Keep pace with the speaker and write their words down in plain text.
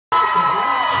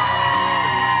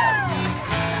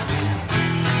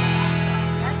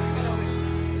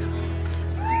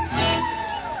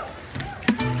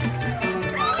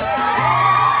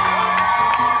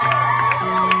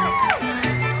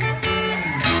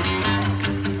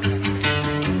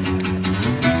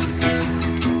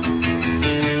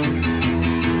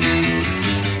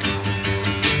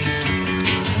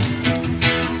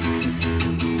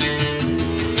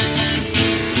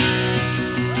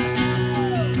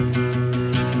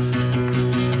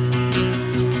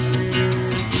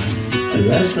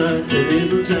Last night the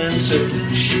little dancer,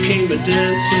 she came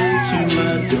a-dancing to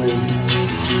my door.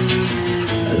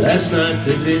 Last night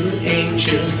the little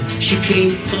angel, she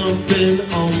came pumping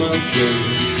on my floor.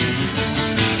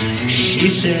 She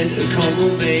said, come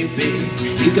on baby,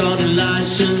 you got a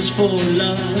license for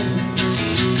love.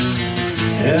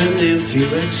 And if you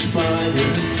expire,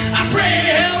 I pray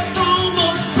hell from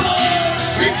above.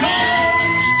 Because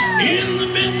in the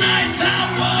midnight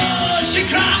hour, she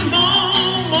cried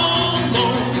more, more,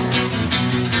 more.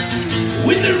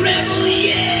 With the rebel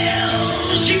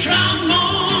yell, she cried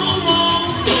more, more,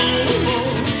 more,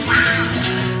 more.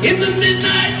 In the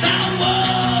midnight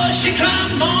hour, she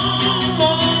cried more,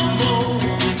 more, more.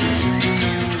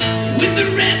 With the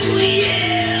rebel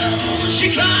yell, she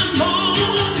cried more.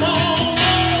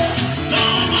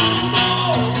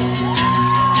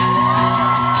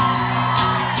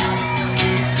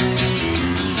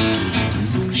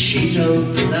 She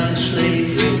don't deny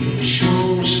slavery,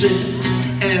 sure sin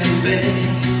and beg.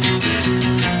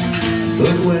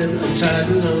 But when I'm tired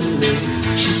and lonely,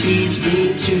 she sees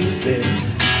me to bed.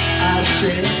 I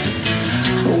said,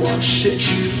 what set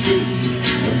you free?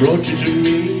 I brought you to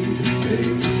me,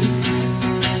 babe.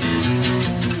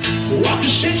 What can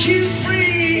set you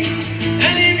free?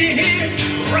 And if you're here,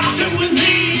 rock it with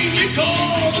me.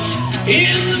 Because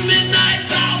in the midnight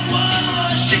hour,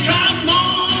 she cried more.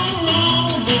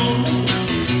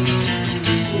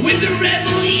 With the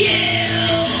rebel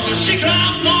yell, she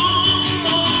cried more,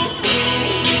 more, more.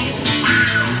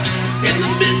 In the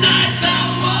midnight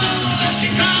hour, she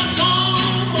cried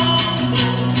more, more,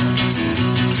 more.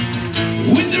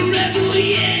 With the rebel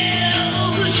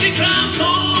yell, she cried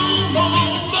more,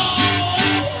 more, more.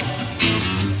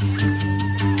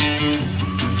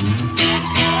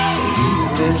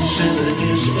 You've been selling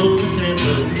his own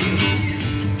memory.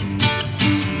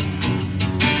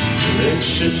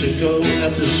 Since to go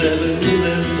after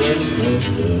 7-Eleven.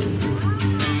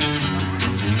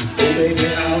 Oh baby,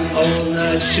 out all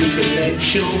night to collect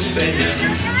your fare.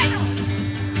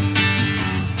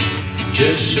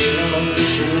 Just so long as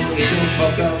you don't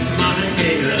fuck up my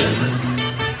hair.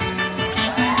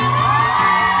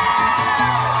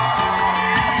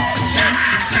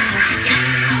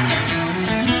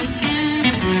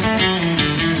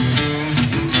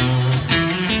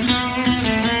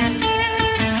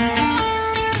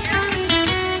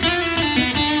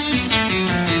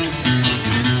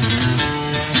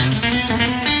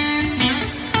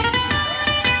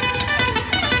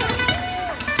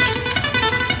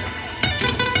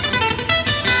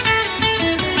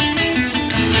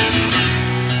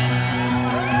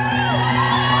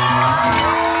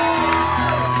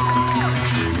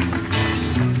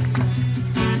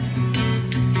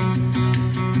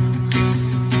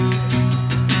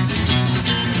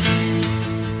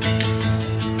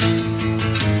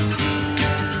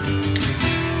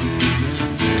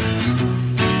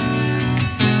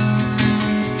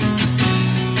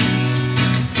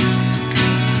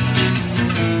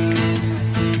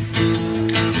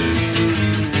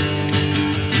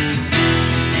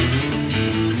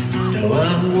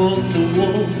 Walk the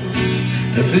wall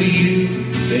for you,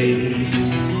 babe.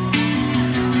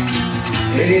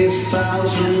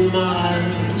 8,000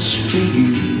 miles for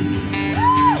you.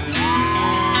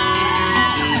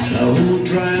 I will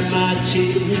dry my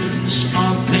tears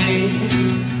of pain,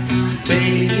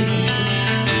 babe.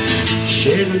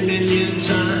 7,000,000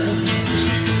 times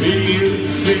for you,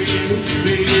 for you,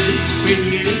 for you, for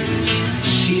you.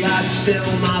 See, I'd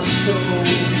sell my soul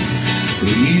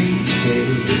for you,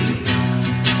 babe.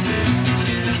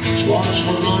 What's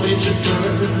for money to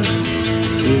burn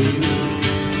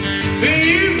for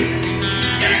you,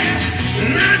 yeah.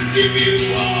 And I'd give you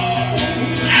all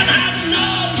and have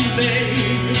none,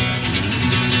 babe.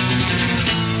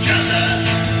 Just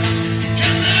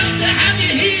to have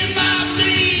you here by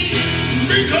me.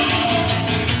 Because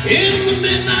in the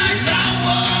midnight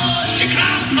hour, she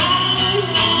cried more,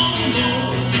 more,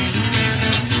 more.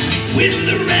 With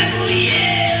the rebel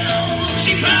yell,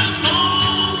 she cried more.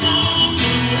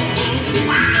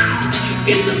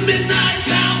 In the midnight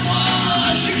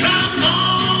hour, she cried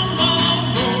more, more,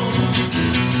 more.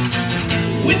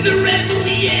 With the rebel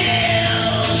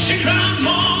yell, she cried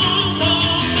more,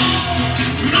 more, more,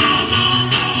 more, more,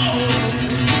 more.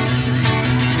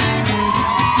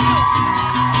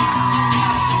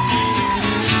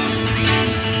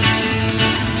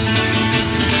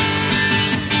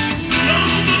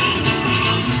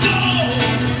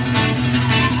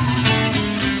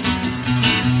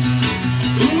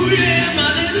 Ooh yeah, my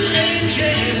little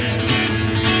angel,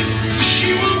 she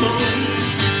was more,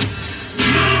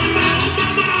 more, more,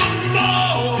 more,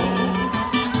 more.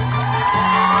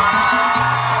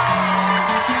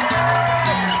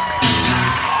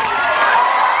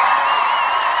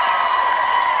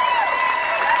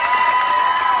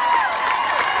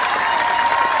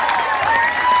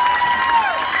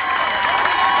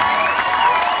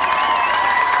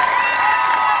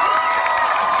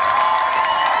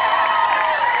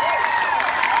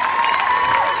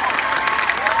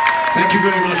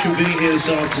 you very much for being here this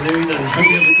afternoon, and hope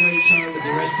you have a great time with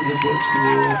the rest of the books and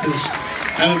the authors.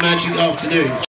 Have a magic afternoon.